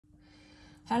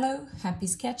Hello, happy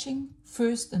sketching.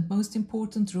 First and most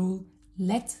important rule,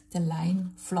 let the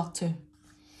line flutter.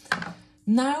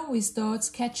 Now we start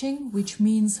sketching, which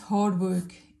means hard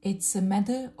work. It's a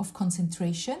matter of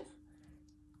concentration.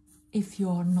 If you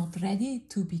are not ready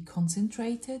to be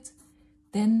concentrated,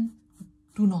 then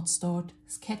do not start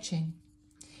sketching.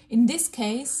 In this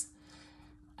case,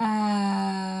 wait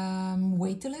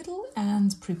a little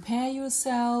and prepare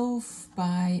yourself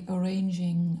by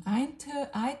arranging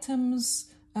items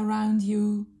around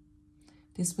you.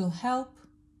 This will help.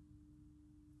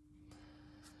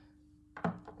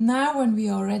 Now when we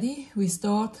are ready, we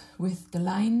start with the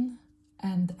line,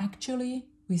 and actually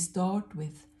we start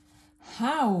with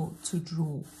how to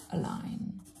draw a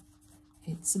line.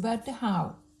 It's about the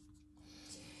how.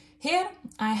 Here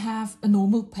I have a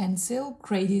normal pencil,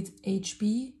 graded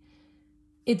HB.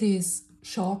 It is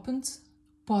sharpened,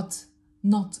 but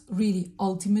not really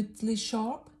ultimately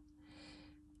sharp.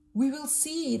 We will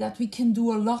see that we can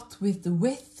do a lot with the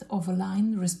width of a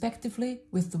line, respectively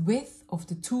with the width of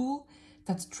the tool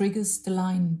that triggers the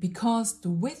line, because the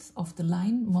width of the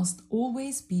line must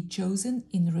always be chosen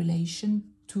in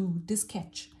relation to the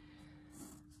sketch.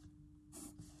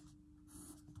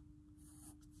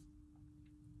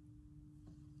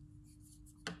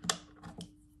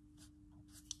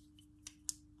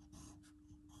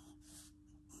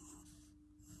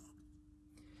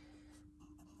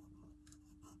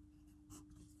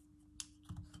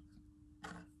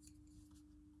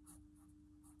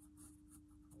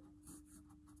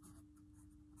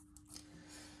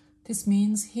 This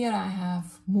means here I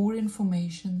have more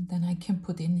information than I can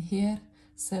put in here,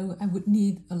 so I would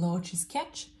need a larger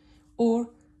sketch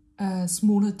or a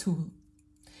smaller tool.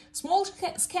 Small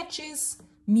sketches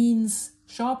means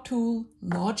sharp tool,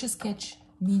 larger sketch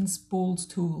means bold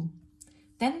tool.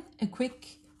 Then a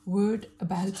quick word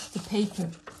about the paper.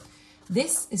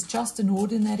 This is just an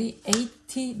ordinary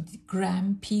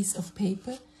 80-gram piece of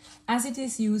paper, as it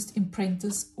is used in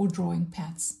printers or drawing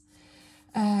pads.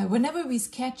 Whenever we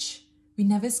sketch, we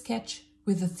never sketch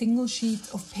with a single sheet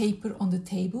of paper on the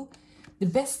table. The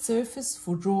best surface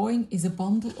for drawing is a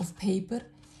bundle of paper.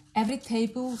 Every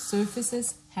table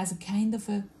surface has a kind of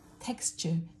a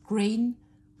texture, grain,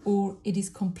 or it is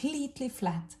completely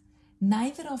flat.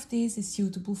 Neither of these is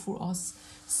suitable for us.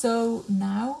 So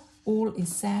now all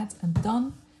is said and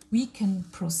done. We can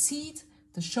proceed.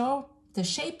 The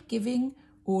shape giving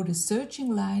or the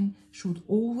searching line should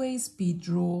always be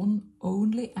drawn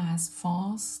only as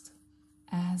fast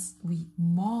as we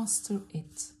master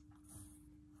it.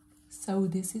 So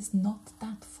this is not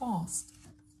that fast.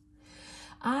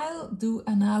 I'll do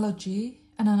an analogy.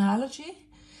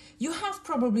 You have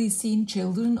probably seen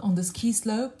children on the ski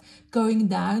slope going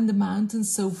down the mountain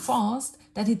so fast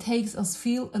that it takes us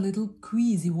feel a little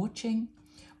queasy watching.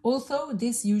 Although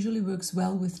this usually works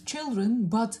well with children,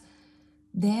 but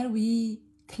there we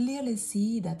clearly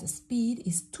see that the speed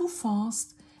is too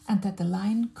fast and that the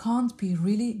line can't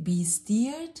really be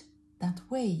steered that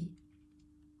way.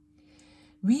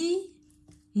 We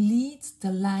lead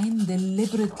the line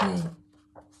deliberately.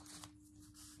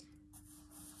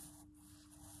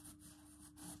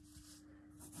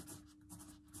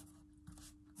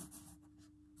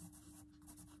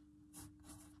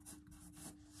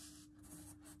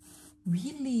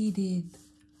 We lead it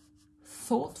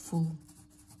thoughtful.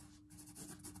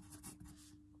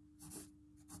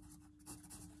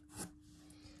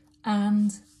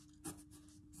 And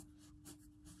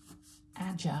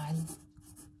agile.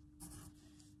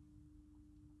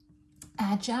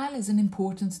 Agile is an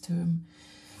important term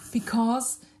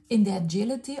because in the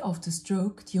agility of the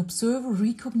stroke, the observer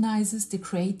recognizes the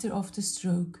creator of the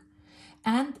stroke.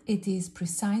 And it is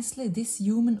precisely this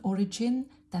human origin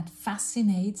that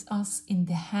fascinates us in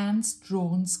the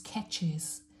hand-drawn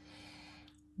sketches.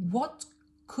 What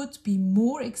could be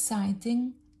more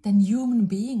exciting than human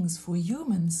beings for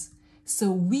humans?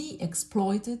 So we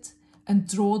exploit it and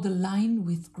draw the line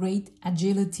with great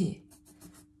agility.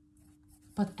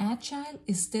 But agile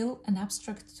is still an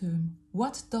abstract term.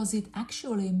 What does it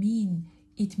actually mean?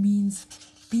 It means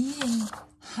being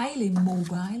highly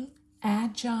mobile,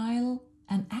 agile,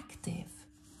 and active.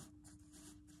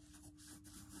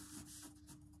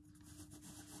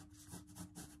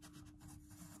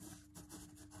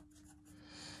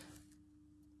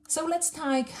 So let's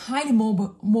take highly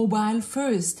mobile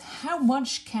first. How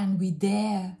much can we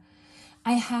dare?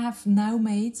 I have now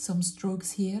made some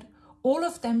strokes here. All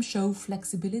of them show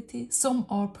flexibility. Some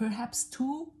are perhaps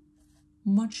too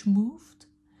much moved.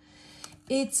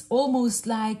 It's almost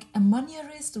like a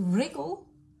manierist wriggle.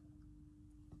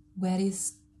 Where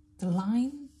is the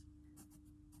line?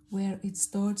 Where it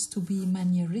starts to be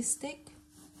manieristic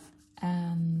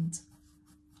and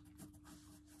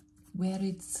where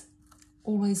it's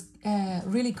always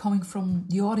really coming from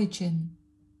the origin.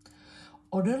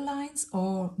 Other lines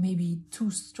are maybe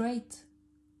too straight,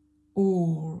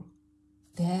 or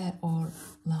there are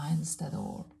lines that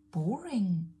are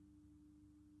boring.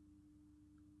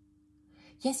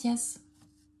 Yes,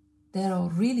 there are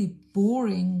really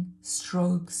boring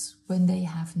strokes when they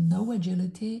have no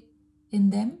agility in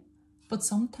them, but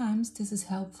sometimes this is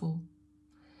helpful.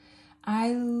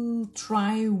 I'll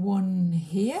try one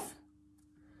here.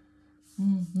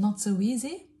 Not so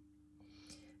easy,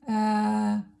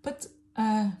 but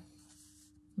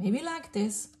maybe like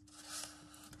this.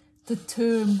 The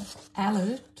term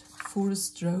alert for a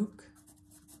stroke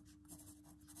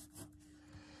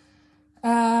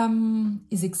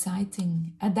is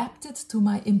exciting, adapted to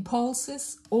my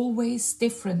impulses, always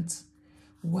different.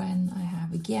 When I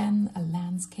have again a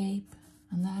landscape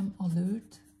and I'm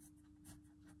alert,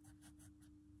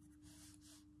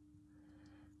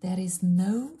 there is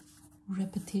no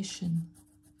repetition.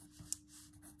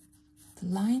 The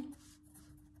line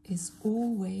is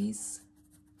always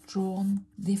drawn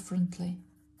differently.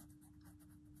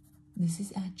 This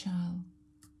is agile.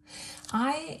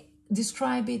 I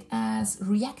describe it as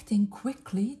reacting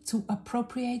quickly to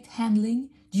appropriate handling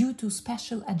due to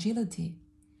special agility.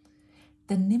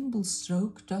 The nimble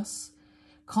stroke thus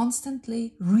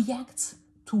constantly reacts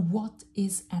to what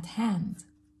is at hand.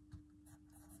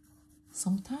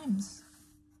 Sometimes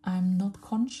I'm not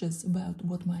conscious about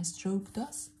what my stroke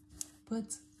does,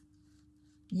 but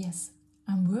yes,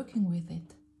 I'm working with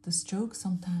it. The stroke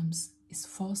sometimes is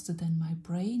faster than my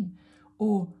brain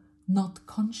or not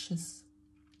conscious.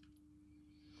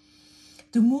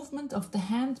 The movement of the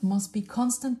hand must be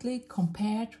constantly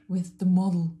compared with the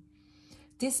model.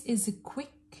 This is a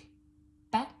quick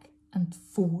back and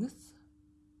forth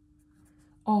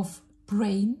of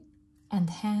brain and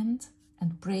hand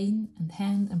and brain and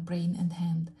hand and brain and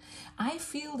hand. I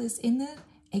feel this inner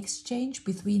exchange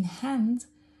between hand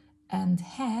and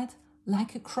head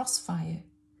like a crossfire,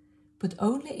 but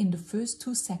only in the first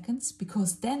 2 seconds,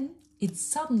 because then it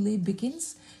suddenly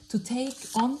begins to take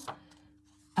on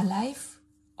a life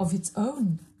of its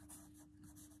own.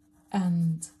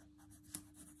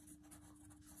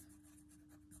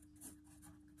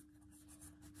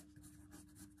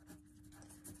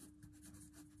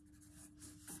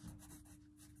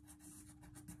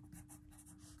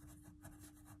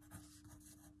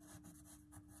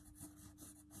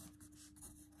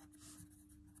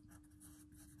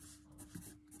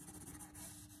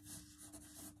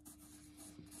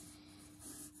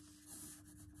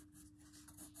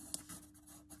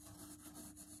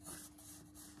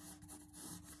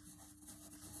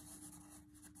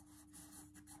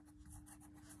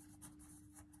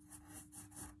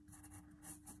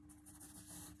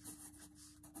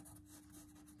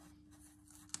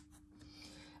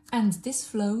 And this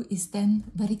flow is then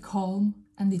very calm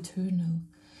and eternal.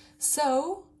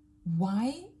 So,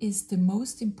 why is the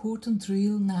most important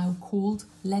reel now called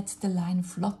Let the Line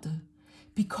Flutter?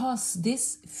 Because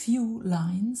these few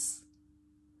lines,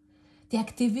 the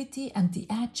activity and the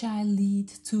agile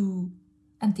leads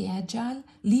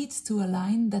to a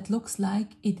line that looks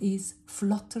like it is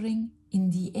fluttering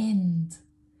in the end.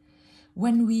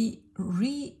 When we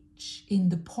reach in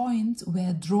the point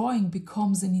where drawing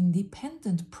becomes an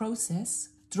independent process,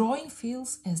 drawing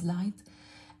feels as light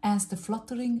as the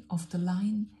fluttering of the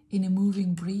line in a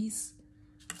moving breeze.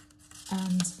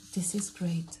 And this is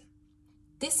great.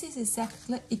 This is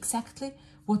exactly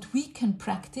what we can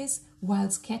practice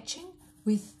while sketching.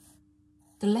 With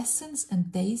the lessons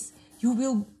and days, you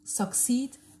will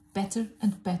succeed better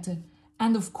and better.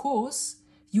 And of course,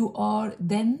 you are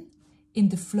then in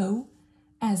the flow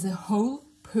as a whole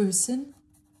person.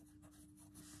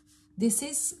 This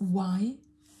is why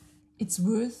it's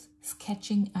worth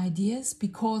sketching ideas,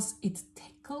 because it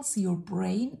tickles your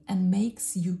brain and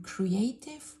makes you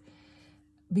creative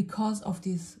because of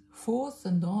this forth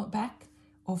and back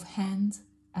of hand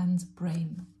and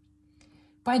brain.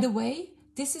 By the way,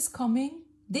 this coming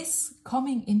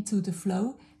into the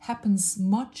flow happens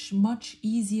much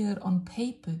easier on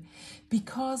paper,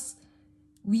 because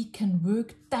we can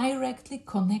work directly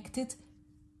connected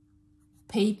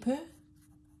paper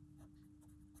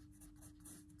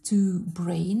to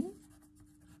brain,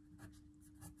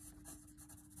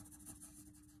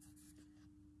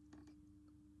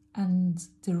 and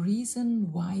the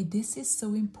reason why this is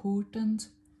so important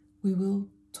we will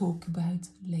talk about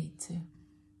later.